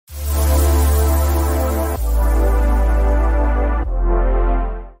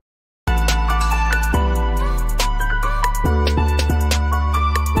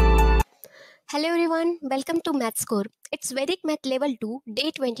welcome to MathsCore. It's Vedic Math Level 2,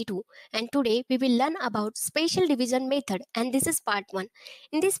 Day 22, and today we will learn about Special Division Method, and this is part 1.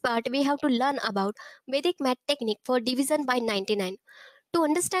 In this part, we have to learn about Vedic Math technique for division by 99. To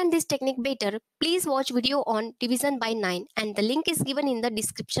understand this technique better, please watch video on division by 9 and the link is given in the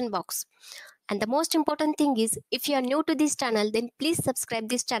description box. And the most important thing is, if you are new to this channel, then please subscribe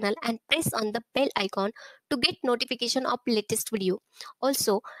this channel and press on the bell icon to get notification of latest video.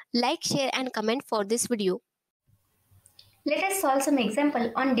 Also, like, share and comment for this video. Let us solve some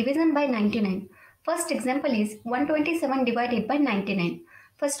example on division by 99. First example is 127 divided by 99.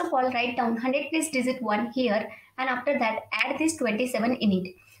 First of all, write down 100 place digit 1 here and after that add this 27 in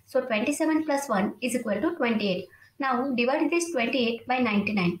it. So 27 plus 1 is equal to 28. Now divide this 28 by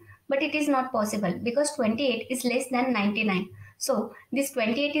 99. But it is not possible because 28 is less than 99. So this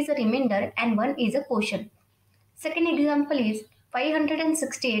 28 is a remainder and 1 is a quotient. Second example is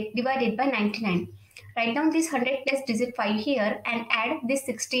 568 divided by 99. Write down this 100 place digit 5 here and add this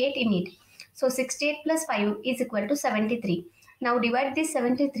 68 in it. So 68 plus 5 is equal to 73. Now divide this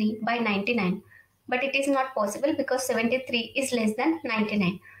 73 by 99. But it is not possible because 73 is less than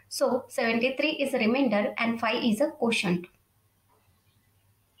 99. So 73 is a remainder and 5 is a quotient.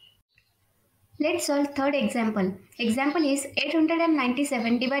 Let's solve third example. Example is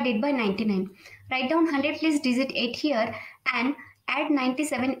 897 divided by 99. Write down 100 place digit 8 here and add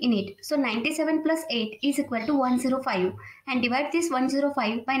 97 in it. So 97 plus 8 is equal to 105 and divide this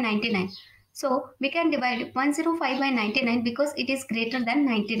 105 by 99. So we can divide 105 by 99 because it is greater than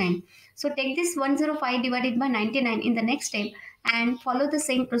 99. So take this 105 divided by 99 in the next step and follow the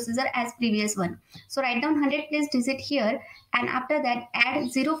same procedure as previous one. So write down 100 place digit here and after that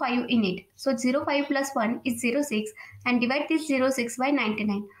add 05 in it. So 05 plus 1 is 06 and divide this 06 by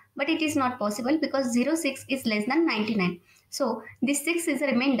 99. But it is not possible because 06 is less than 99. So this 6 is a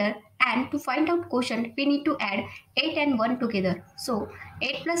remainder and to find out quotient we need to add 8 and 1 together. So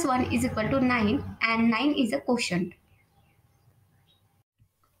 8 plus 1 is equal to 9 and 9 is a quotient.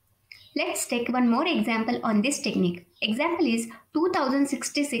 Let's take one more example on this technique. Example is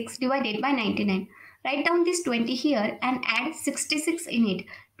 2066 divided by 99. Write down this 20 here and add 66 in it.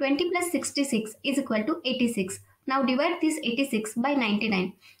 20 plus 66 is equal to 86. Now divide this 86 by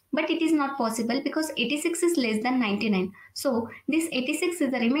 99. But it is not possible because 86 is less than 99. So this 86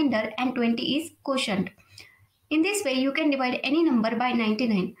 is the remainder and 20 is quotient. In this way you can divide any number by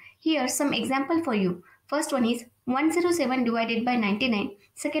 99. Here some example for you. First one is 107 divided by 99.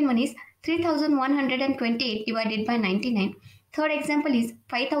 Second one is 3128 divided by 99. Third example is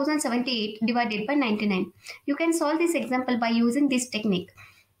 5078 divided by 99. You can solve this example by using this technique.